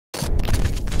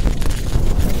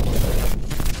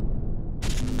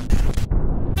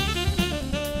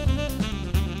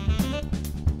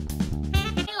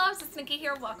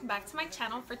here, welcome back to my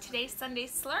channel. For today's Sunday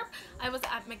Slurp, I was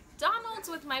at McDonald's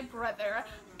with my brother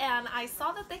and I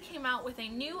saw that they came out with a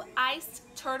new iced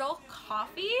turtle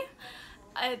coffee.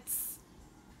 It's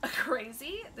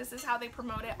crazy. This is how they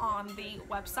promote it on the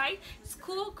website. It's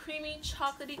cool, creamy,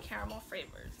 chocolatey caramel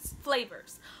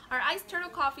flavors. Our iced turtle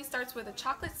coffee starts with a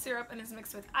chocolate syrup and is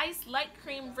mixed with ice, light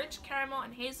cream, rich caramel,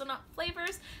 and hazelnut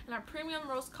flavors, and our premium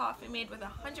roast coffee made with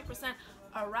 100%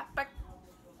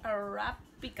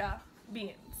 Arabica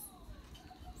beans.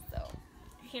 So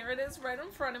here it is right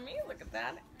in front of me. Look at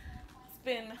that. It's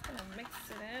been, I'm gonna mix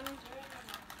it in.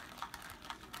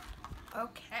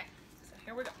 Okay, so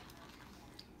here we go.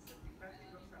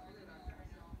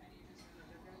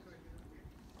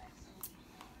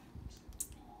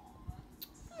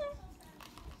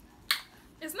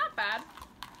 It's not bad.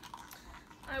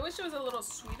 I wish it was a little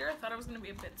sweeter. I thought it was going to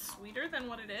be a bit sweeter than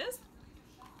what it is.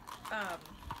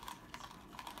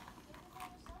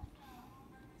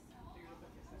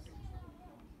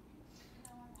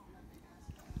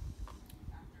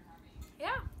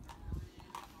 Yeah.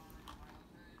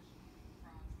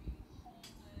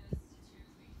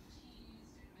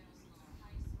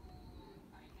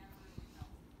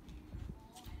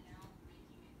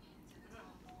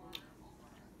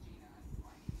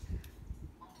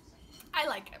 I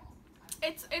like it.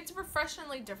 It's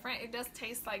refreshingly different. It does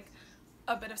taste like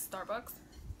a bit of Starbucks.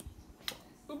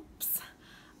 Oops.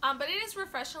 But it is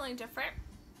refreshingly different.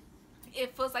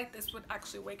 It feels like this would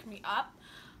actually wake me up.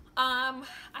 I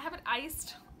have it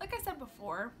iced. Like I said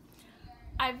before,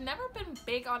 I've never been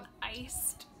big on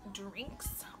iced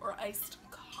drinks or iced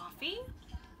coffee.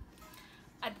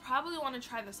 I'd probably want to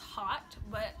try this hot,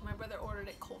 but my brother ordered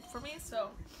it cold for me, so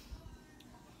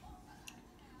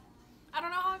I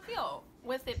don't know how I feel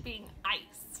with it being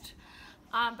iced.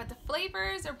 But the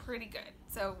flavors are pretty good.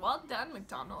 So well done,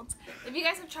 McDonald's. If you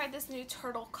guys have tried this new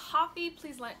turtle coffee,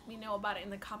 please let me know about it in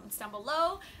the comments down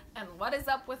below. And what is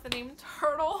up with the name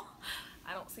Turtle?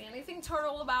 I don't see anything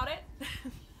turtle about it.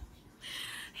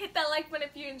 Hit that like button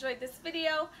if you enjoyed this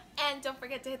video. And don't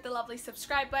forget to hit the lovely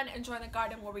subscribe button and join the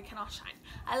garden where we can all shine.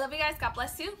 I love you guys. God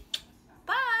bless you.